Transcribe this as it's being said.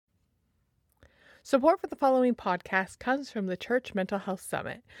Support for the following podcast comes from the Church Mental Health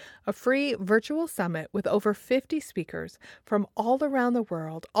Summit, a free virtual summit with over 50 speakers from all around the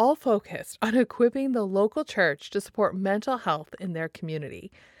world, all focused on equipping the local church to support mental health in their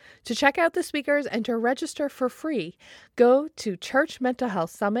community. To check out the speakers and to register for free, go to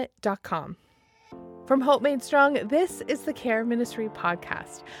churchmentalhealthsummit.com. From Hope Made Strong, this is the Care Ministry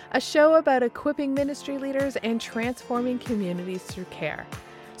Podcast, a show about equipping ministry leaders and transforming communities through care.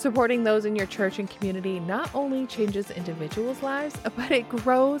 Supporting those in your church and community not only changes individuals' lives, but it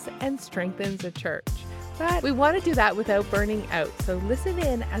grows and strengthens a church. But we want to do that without burning out, so listen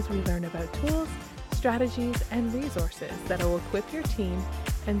in as we learn about tools, strategies, and resources that will equip your team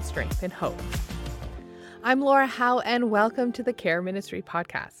and strengthen hope. I'm Laura Howe, and welcome to the Care Ministry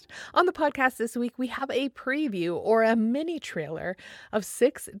Podcast. On the podcast this week, we have a preview or a mini trailer of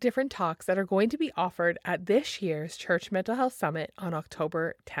 6 different talks that are going to be offered at this year's Church Mental Health Summit on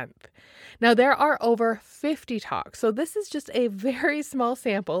October 10th. Now, there are over 50 talks, so this is just a very small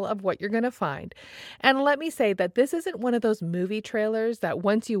sample of what you're going to find. And let me say that this isn't one of those movie trailers that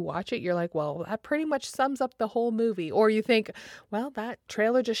once you watch it, you're like, well, that pretty much sums up the whole movie. Or you think, well, that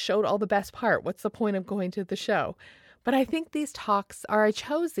trailer just showed all the best part. What's the point of going to the show? But I think I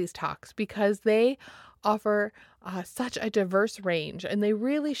chose these talks because they offer such a diverse range, and they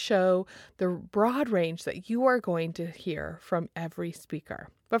really show the broad range that you are going to hear from every speaker.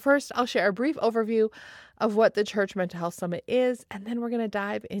 But first, I'll share a brief overview of what the Church Mental Health Summit is, and then we're going to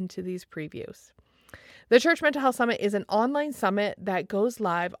dive into these previews. The Church Mental Health Summit is an online summit that goes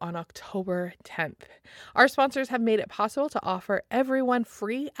live on October 10th. Our sponsors have made it possible to offer everyone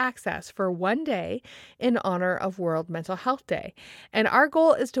free access for one day in honor of World Mental Health Day. And our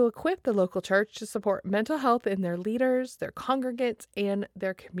goal is to equip the local church to support mental health in their leaders, their congregants, and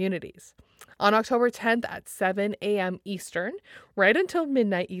their communities. On October 10th at 7 a.m. Eastern, right until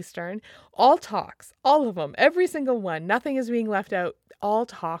midnight Eastern, all talks, all of them, every single one, nothing is being left out. All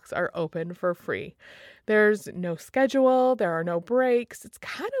talks are open for free. There's no schedule, there are no breaks. It's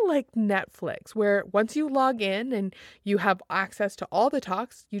kind of like Netflix, where once you log in and you have access to all the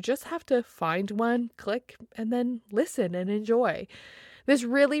talks, you just have to find one, click, and then listen and enjoy. This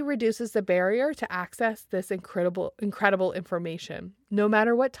really reduces the barrier to access this incredible information. No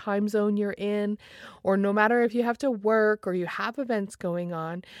matter what time zone you're in, or no matter if you have to work or you have events going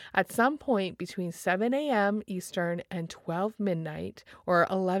on, at some point between 7 a.m. Eastern and 12 midnight or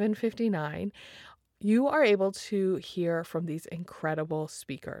 11:59, you are able to hear from these incredible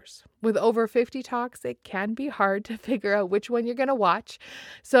speakers. With over 50 talks, it can be hard to figure out which one you're going to watch.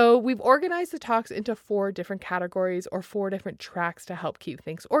 So we've organized the talks into 4 different categories or 4 different tracks to help keep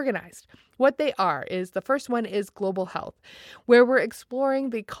things organized. What they are is the first one is global health, where we're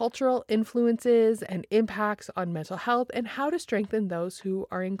exploring the cultural influences and impacts on mental health and how to strengthen those who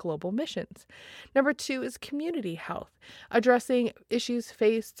are in global missions. Number 2 is community health, addressing issues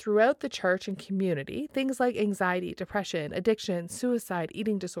faced throughout the church and community, things like anxiety, depression, addiction, suicide,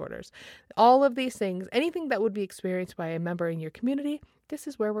 eating disorders. All of these things, anything that would be experienced by a member in your community, this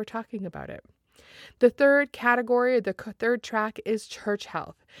is where we're talking about it. The third category, or the third track, is church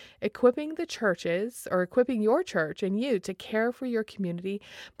health, equipping the churches or equipping your church and you to care for your community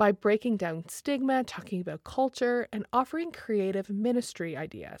by breaking down stigma, talking about culture, and offering creative ministry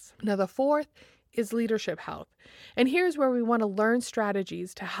ideas. Now, the fourth is leadership health. And here's where we want to learn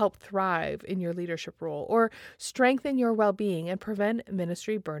strategies to help thrive in your leadership role or strengthen your well-being and prevent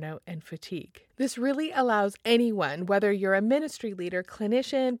ministry burnout and fatigue. This really allows anyone, whether you're a ministry leader,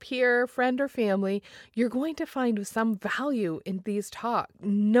 clinician, peer, friend, or family, you're going to find some value in these talks.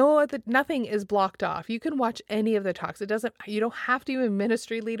 Nothing is blocked off. You can watch any of the talks. You don't have to be a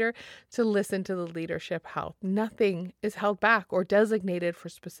ministry leader to listen to the leadership health. Nothing is held back or designated for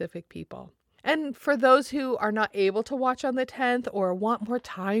specific people. And for those who are not able to watch on the 10th or want more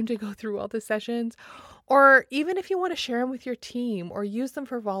time to go through all the sessions, or even if you want to share them with your team or use them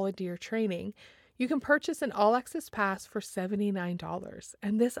for volunteer training, you can purchase an all-access pass for $79,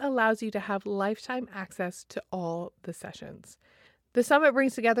 and this allows you to have lifetime access to all the sessions. The summit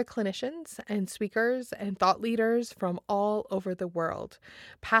brings together clinicians and speakers and thought leaders from all over the world,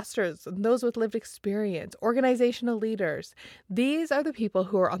 pastors, and those with lived experience, organizational leaders. These are the people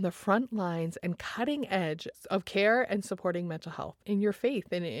who are on the front lines and cutting edge of care and supporting mental health in your faith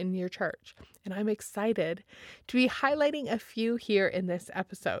and in your church. And I'm excited to be highlighting a few here in this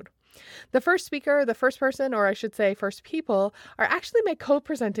episode. The first speaker, the first person, or I should say first people, are actually my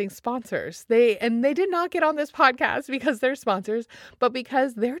co-presenting sponsors. They did not get on this podcast because they're sponsors, but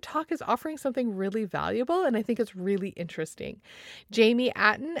because their talk is offering something really valuable, and I think it's really interesting. Jamie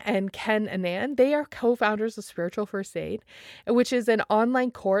Atten and Ken Anand, they are co-founders of Spiritual First Aid, which is an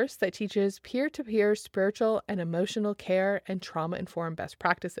online course that teaches peer-to-peer spiritual and emotional care and trauma-informed best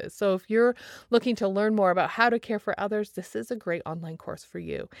practices. So if you're looking to learn more about how to care for others, this is a great online course for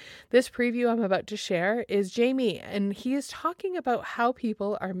you. This preview I'm about to share is Jamie, and he is talking about how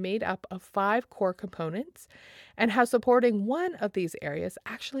people are made up of 5 core components and how supporting one of these areas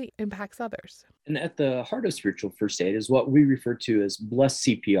actually impacts others. And at the heart of spiritual first aid is what we refer to as blessed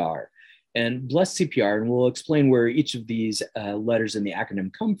CPR. And blessed CPR, and we'll explain where each of these letters in the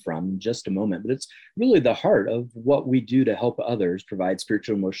acronym come from in just a moment, but it's really the heart of what we do to help others provide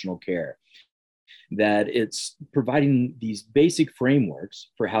spiritual emotional care. That it's providing these basic frameworks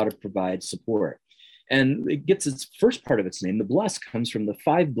for how to provide support. And it gets its first part of its name. The bless comes from the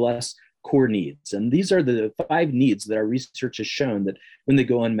 5 bless core needs. And these are the 5 needs that our research has shown that when they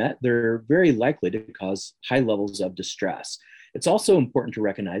go unmet, they're very likely to cause high levels of distress. It's also important to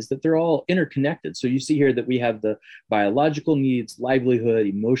recognize that they're all interconnected. So you see here that we have the biological needs, livelihood,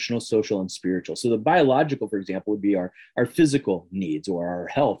 emotional, social, and spiritual. So the biological, for example, would be our physical needs or our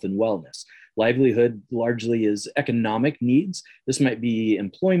health and wellness. Livelihood largely is economic needs. This might be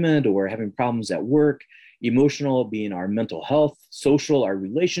employment or having problems at work. Emotional being our mental health, social, our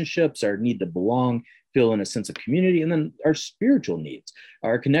relationships, our need to belong, feel in a sense of community, and then our spiritual needs,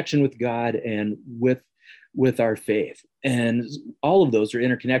 our connection with God and with our faith. And all of those are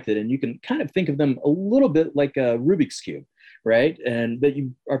interconnected, and you can kind of think of them a little bit like a Rubik's Cube, right? And that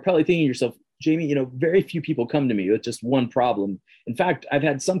you are probably thinking to yourself, Jamie, very few people come to me with just one problem. In fact, I've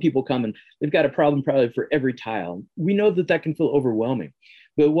had some people come and they've got a problem probably for every tile. We know that that can feel overwhelming.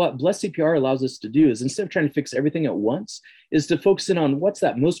 But what Blessed CPR allows us to do is, instead of trying to fix everything at once, is to focus in on what's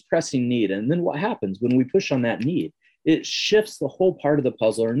that most pressing need. And then what happens when we push on that need? It shifts the whole part of the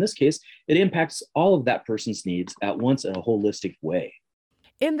puzzle. Or in this case, it impacts all of that person's needs at once in a holistic way.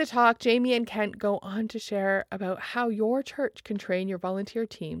 In the talk, Jamie and Kent go on to share about how your church can train your volunteer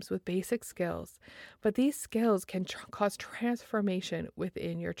teams with basic skills, but these skills can cause transformation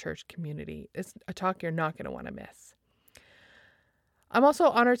within your church community. It's a talk you're not going to want to miss. I'm also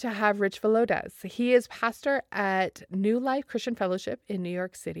honored to have Rich Velodez. He is pastor at New Life Christian Fellowship in New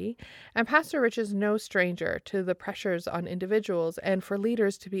York City, and Pastor Rich is no stranger to the pressures on individuals and for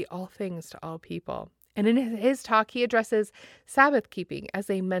leaders to be all things to all people. And in his talk, he addresses Sabbath keeping as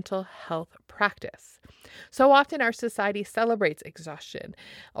a mental health practice. So often our society celebrates exhaustion,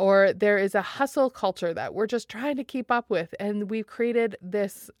 or there is a hustle culture that we're just trying to keep up with, and we've created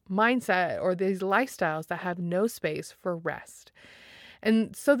this mindset or these lifestyles that have no space for rest.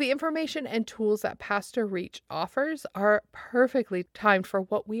 And so the information and tools that Pastor Rich offers are perfectly timed for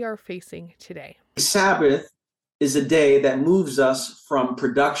what we are facing today. Sabbath is a day that moves us from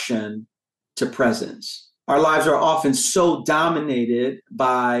production to presence. Our lives are often so dominated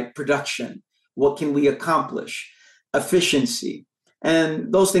by production. What can we accomplish? Efficiency.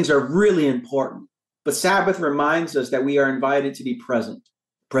 And those things are really important. But Sabbath reminds us that we are invited to be present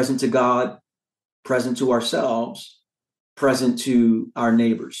to God, present to ourselves, present to our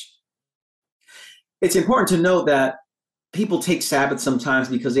neighbors. It's important to note that people take Sabbath sometimes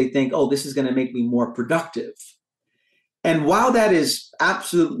because they think, oh, this is going to make me more productive. And while that is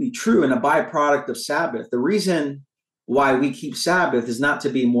absolutely true and a byproduct of Sabbath, the reason why we keep Sabbath is not to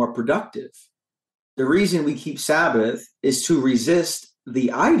be more productive. The reason we keep Sabbath is to resist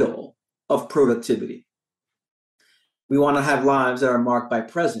the idol of productivity. We want to have lives that are marked by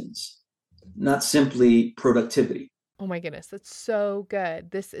presence, not simply productivity. Oh my goodness, that's so good.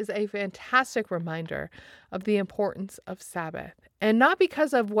 This is a fantastic reminder of the importance of Sabbath. And not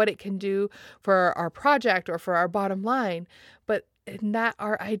because of what it can do for our project or for our bottom line, but in that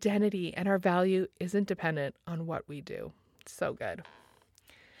our identity and our value isn't dependent on what we do. So good.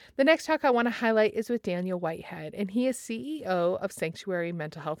 The next talk I want to highlight is with Daniel Whitehead, and he is CEO of Sanctuary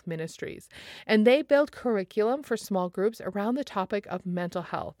Mental Health Ministries. And they build curriculum for small groups around the topic of mental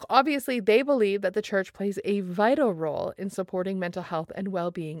health. Obviously, they believe that the church plays a vital role in supporting mental health and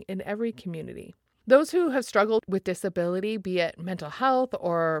well-being in every community. Those who have struggled with disability, be it mental health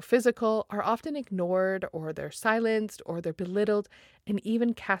or physical, are often ignored, or they're silenced, or they're belittled, and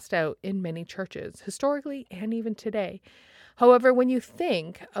even cast out in many churches, historically and even today. However, when you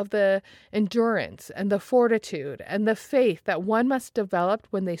think of the endurance and the fortitude and the faith that one must develop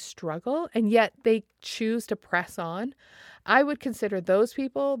when they struggle and yet they choose to press on, I would consider those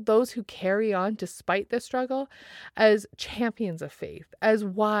people, those who carry on despite the struggle, as champions of faith, as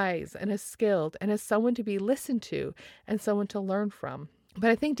wise and as skilled, and as someone to be listened to and someone to learn from.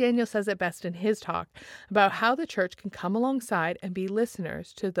 But I think Daniel says it best in his talk about how the church can come alongside and be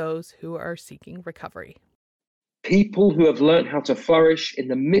listeners to those who are seeking recovery. People who have learned how to flourish in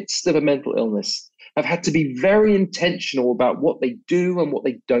the midst of a mental illness have had to be very intentional about what they do and what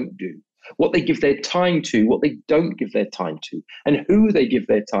they don't do, what they give their time to, what they don't give their time to, and who they give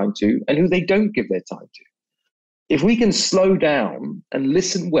their time to and who they don't give their time to. If we can slow down and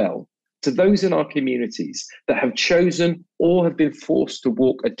listen well to those in our communities that have chosen or have been forced to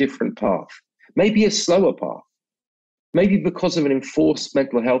walk a different path, maybe a slower path, maybe because of an enforced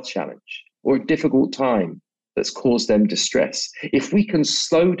mental health challenge or a difficult time that's caused them distress. If we can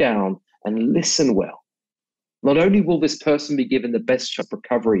slow down and listen well, not only will this person be given the best shot of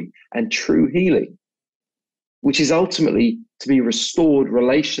recovery and true healing, which is ultimately to be restored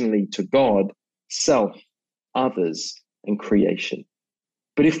relationally to God, self, others, and creation.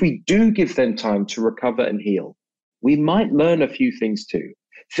 But if we do give them time to recover and heal, we might learn a few things too.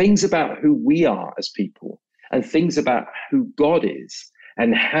 Things about who we are as people and things about who God is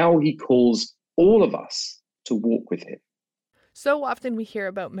and how he calls all of us to walk with him. So often we hear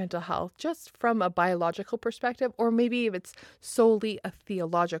about mental health just from a biological perspective, or maybe if it's solely a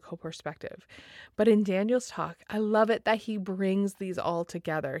theological perspective. But in Daniel's talk, I love it that he brings these all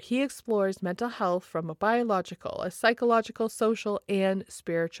together. He explores mental health from a biological, a psychological, social, and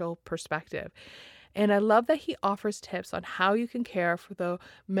spiritual perspective. And I love that he offers tips on how you can care for the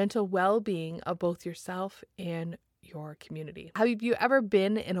mental well-being of both yourself and your community. Have you ever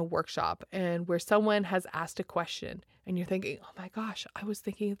been in a workshop and where someone has asked a question and you're thinking, oh my gosh, I was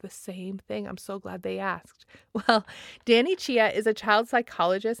thinking of the same thing. I'm so glad they asked. Well, Danny Chia is a child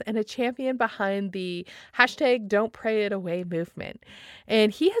psychologist and a champion behind the hashtag Don't Pray It Away movement.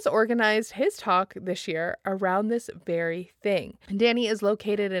 And he has organized his talk this year around this very thing. Danny is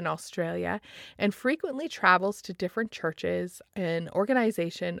located in Australia and frequently travels to different churches and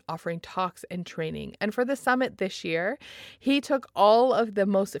organizations offering talks and training. And for the summit this year, he took all of the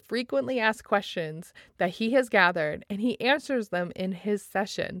most frequently asked questions that he has gathered and he answers them in his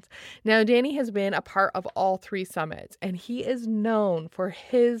sessions. Now, Danny has been a part of all 3 summits, and he is known for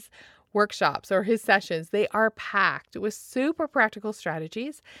his workshops or his sessions. They are packed with super practical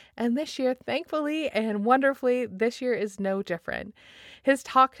strategies. And this year, thankfully and wonderfully, this year is no different. His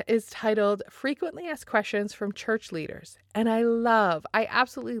talk is titled Frequently Asked Questions from Church Leaders. And I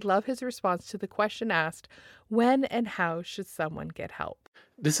absolutely love his response to the question asked, when and how should someone get help?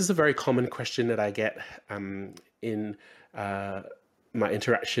 This is a very common question that I get in my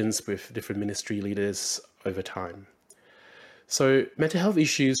interactions with different ministry leaders over time. So mental health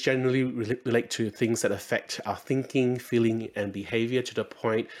issues generally relate to things that affect our thinking, feeling, and behavior to the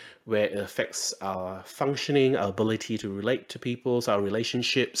point where it affects our functioning, our ability to relate to people, our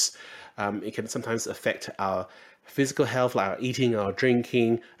relationships. It can sometimes affect our physical health, like our eating, our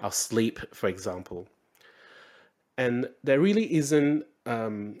drinking, our sleep, for example. And there really isn't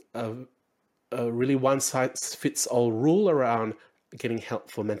a really one-size-fits-all rule around getting help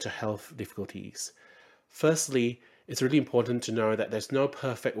for mental health difficulties. Firstly, it's really important to know that there's no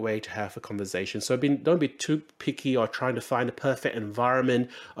perfect way to have a conversation. So don't be too picky or trying to find a perfect environment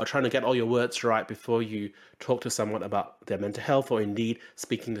or trying to get all your words right before you talk to someone about their mental health, or indeed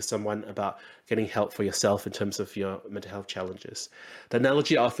speaking to someone about getting help for yourself in terms of your mental health challenges. The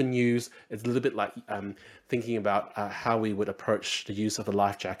analogy I often use is a little bit like thinking about how we would approach the use of a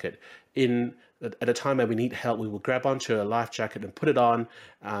life jacket. At a time when we need help, we will grab onto a life jacket and put it on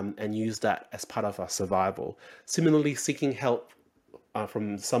and use that as part of our survival. Similarly, seeking help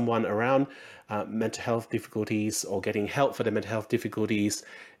from someone around mental health difficulties or getting help for their mental health difficulties,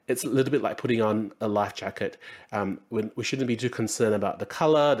 it's a little bit like putting on a life jacket. We shouldn't be too concerned about the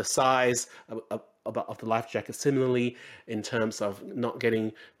color, the size of the life jacket. Similarly, in terms of not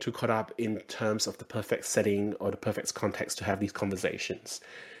getting too caught up in terms of the perfect setting or the perfect context to have these conversations.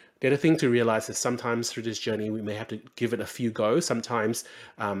 The other thing to realize is sometimes through this journey, we may have to give it a few goes. Sometimes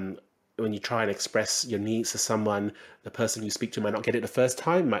when you try and express your needs to someone, the person you speak to might not get it the first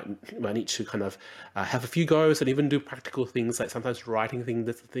time, might need to kind of have a few goes and even do practical things like sometimes writing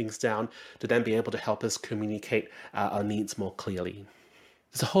things down to then be able to help us communicate our needs more clearly.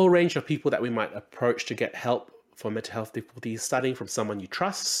 There's a whole range of people that we might approach to get help for mental health difficulties, starting from someone you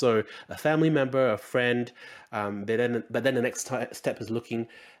trust, so a family member, a friend, but then the next step is looking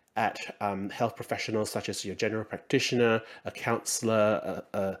at health professionals such as your general practitioner, a counselor,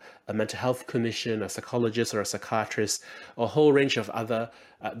 a mental health clinician, a psychologist or a psychiatrist, or a whole range of other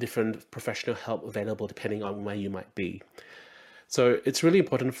different professional help available depending on where you might be. So it's really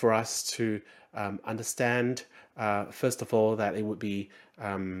important for us to understand, first of all, that it would be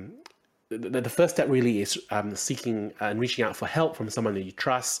the first step really is seeking and reaching out for help from someone that you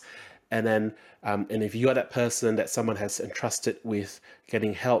trust. And then, and if you are that person that someone has entrusted with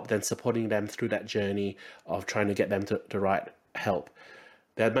getting help, then supporting them through that journey of trying to get them to the right help.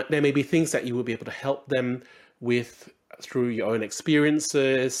 There may be things that you will be able to help them with through your own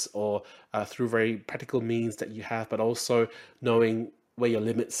experiences or through very practical means that you have, but also knowing where your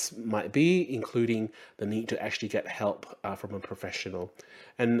limits might be, including the need to actually get help from a professional.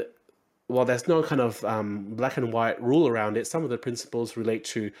 And while there's no kind of black and white rule around it, some of the principles relate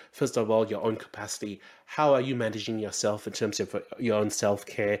to, first of all, your own capacity. How are you managing yourself in terms of your own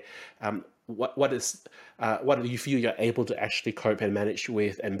self-care? What do you feel you're able to actually cope and manage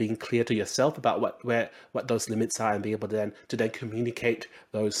with, and being clear to yourself about what those limits are, and be able to then communicate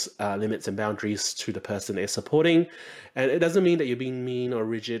those limits and boundaries to the person they're supporting. And it doesn't mean that you're being mean or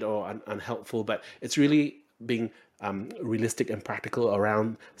rigid or unhelpful, but it's really being realistic and practical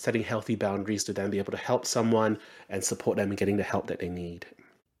around setting healthy boundaries to then be able to help someone and support them in getting the help that they need.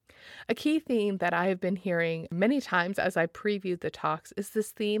 A key theme that I have been hearing many times as I previewed the talks is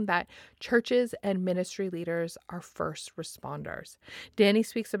this theme that churches and ministry leaders are first responders. Danny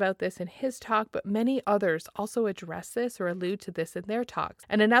speaks about this in his talk, but many others also address this or allude to this in their talks.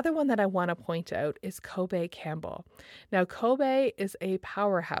 And another one that I want to point out is Kobe Campbell. Now, Kobe is a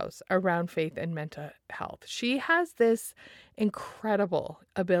powerhouse around faith and mental health. She has this incredible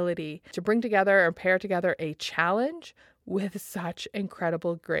ability to bring together or pair together a challenge with such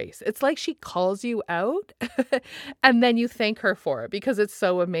incredible grace. It's like she calls you out and then you thank her for it because it's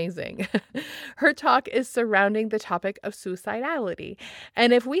so amazing. Her talk is surrounding the topic of suicidality.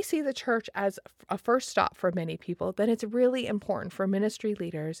 And if we see the church as a first stop for many people, then it's really important for ministry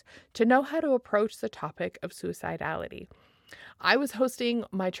leaders to know how to approach the topic of suicidality. I was hosting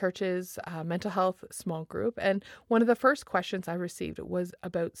my church's mental health small group, and one of the first questions I received was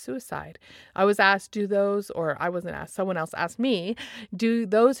about suicide. I was asked, I wasn't asked, someone else asked me, do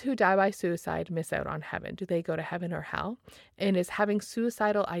those who die by suicide miss out on heaven? Do they go to heaven or hell? And is having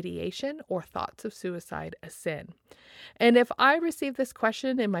suicidal ideation or thoughts of suicide a sin? And if I received this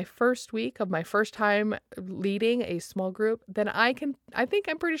question in my first week of my first time leading a small group, then I'm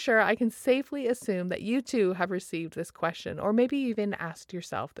pretty sure I can safely assume that you too have received this question, or maybe even asked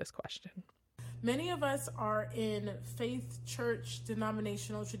yourself this question. Many of us are in faith, church,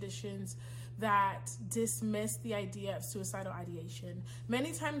 denominational traditions that dismiss the idea of suicidal ideation.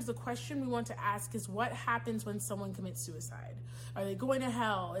 Many times the question we want to ask is, what happens when someone commits suicide? Are they going to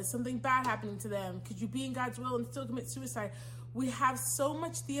hell? Is something bad happening to them? Could you be in God's will and still commit suicide? We have so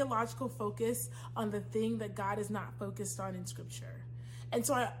much theological focus on the thing that God is not focused on in Scripture. And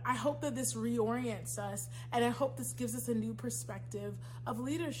so I hope that this reorients us, and I hope this gives us a new perspective of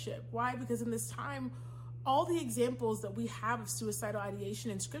leadership. Why? Because in this time, all the examples that we have of suicidal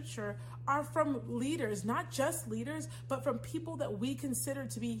ideation in Scripture are from leaders, not just leaders, but from people that we consider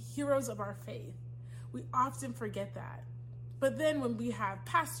to be heroes of our faith. We often forget that. But then when we have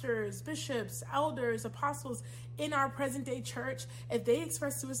pastors, bishops, elders, apostles in our present day church, if they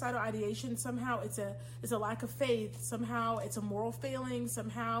express suicidal ideation, somehow it's a lack of faith, somehow it's a moral failing,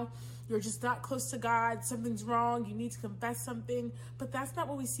 somehow you're just not close to God, something's wrong, you need to confess something. But that's not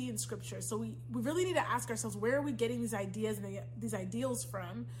what we see in Scripture. So we really need to ask ourselves, where are we getting these ideas and these ideals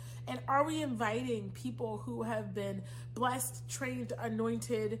from? And are we inviting people who have been blessed, trained,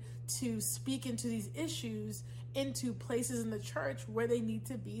 anointed to speak into these issues into places in the church where they need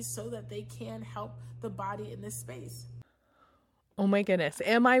to be so that they can help the body in this space? Oh my goodness.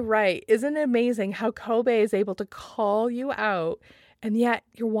 Am I right? Isn't it amazing how Kobe is able to call you out, and yet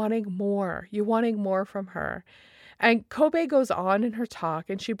you're wanting more. You're wanting more from her. And Kobe goes on in her talk,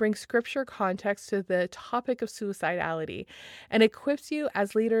 and she brings scripture context to the topic of suicidality and equips you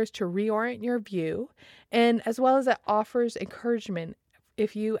as leaders to reorient your view, and as well as it offers encouragement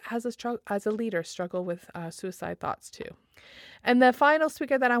if you, as a leader, struggle with suicide thoughts too. And the final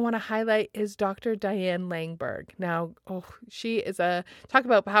speaker that I want to highlight is Dr. Diane Langberg. Now, she is talk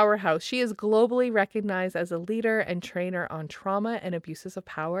about powerhouse. She is globally recognized as a leader and trainer on trauma and abuses of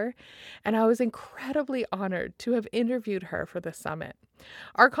power. And I was incredibly honored to have interviewed her for the summit.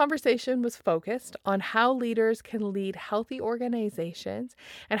 Our conversation was focused on how leaders can lead healthy organizations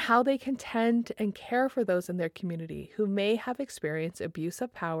and how they can tend and care for those in their community who may have experienced abuse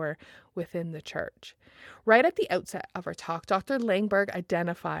of power within the church. Right at the outset of our talk, Dr. Langberg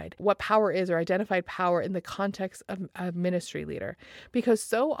identified what power is, or identified power in the context of a ministry leader, because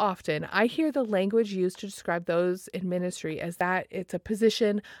so often I hear the language used to describe those in ministry as that it's a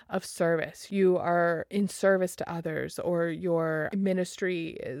position of service. You are in service to others, or your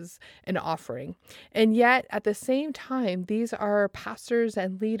ministry is an offering. And yet, at the same time, these are pastors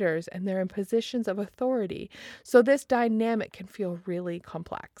and leaders, and they're in positions of authority. So this dynamic can feel really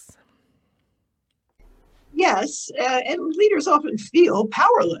complex. Yes, and leaders often feel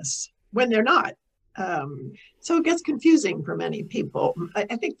powerless when they're not. So it gets confusing for many people.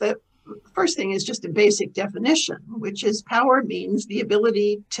 I think the first thing is just a basic definition, which is power means the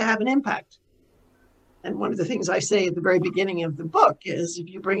ability to have an impact. And one of the things I say at the very beginning of the book is if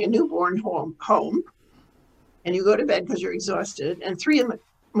you bring a newborn home and you go to bed because you're exhausted, and 3 a.m,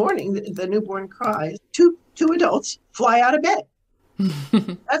 the newborn cries, two adults fly out of bed.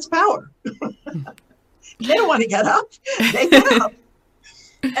 That's power. They don't want to get up. They get up.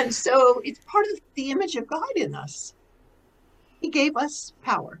 And so it's part of the image of God in us. He gave us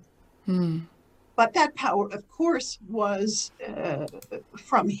power. But that power, of course, was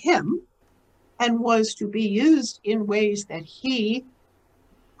from him and was to be used in ways that he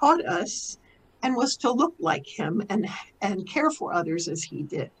taught us, and was to look like him and care for others as he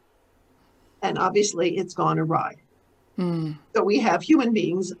did. And obviously it's gone awry. So we have human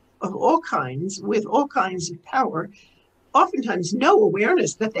beings of all kinds, with all kinds of power, oftentimes no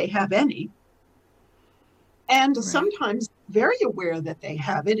awareness that they have any, and sometimes very aware that they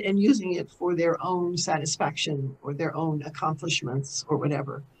have it and using it for their own satisfaction or their own accomplishments or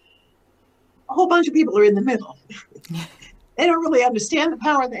whatever. A whole bunch of people are in the middle. They don't really understand the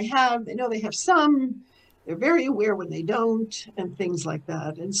power they have. They know they have some. They're very aware when they don't, and things like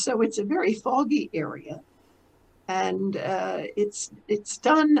that. And so it's a very foggy area. And it's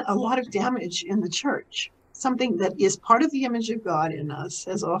done a lot of damage in the church. Something that is part of the image of God in us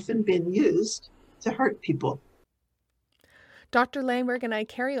has often been used to hurt people. Dr. Langberg and I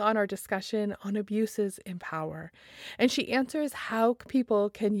carry on our discussion on abuses in power, and she answers how people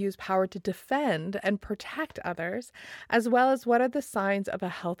can use power to defend and protect others, as well as what are the signs of a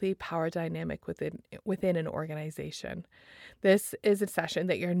healthy power dynamic within an organization. This is a session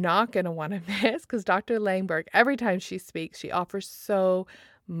that you're not going to want to miss, because Dr. Langberg, every time she speaks, she offers so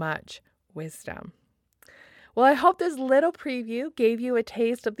much wisdom. Well, I hope this little preview gave you a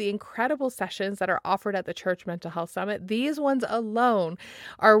taste of the incredible sessions that are offered at the Church Mental Health Summit. These ones alone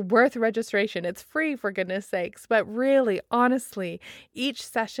are worth registration. It's free, for goodness sakes, but really, honestly, each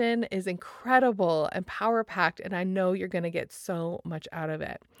session is incredible and power-packed, and I know you're going to get so much out of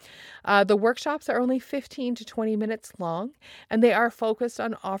it. The workshops are only 15 to 20 minutes long, and they are focused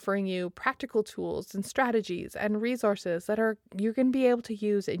on offering you practical tools and strategies and resources that you're going to be able to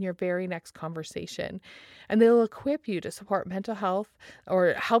use in your very next conversation. And they'll equip you to support mental health,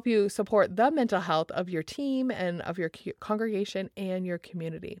 or help you support the mental health of your team and of your congregation and your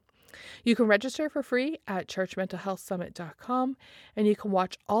community. You can register for free at churchmentalhealthsummit.com, and you can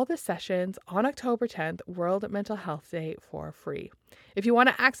watch all the sessions on October 10th, World Mental Health Day, for free. If you want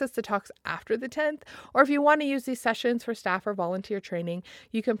to access the talks after the 10th, or if you want to use these sessions for staff or volunteer training,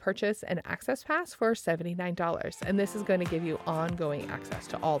 you can purchase an access pass for $79, and this is going to give you ongoing access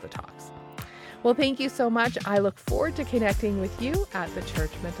to all the talks. Well, thank you so much. I look forward to connecting with you at the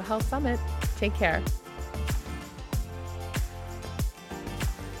Church Mental Health Summit. Take care.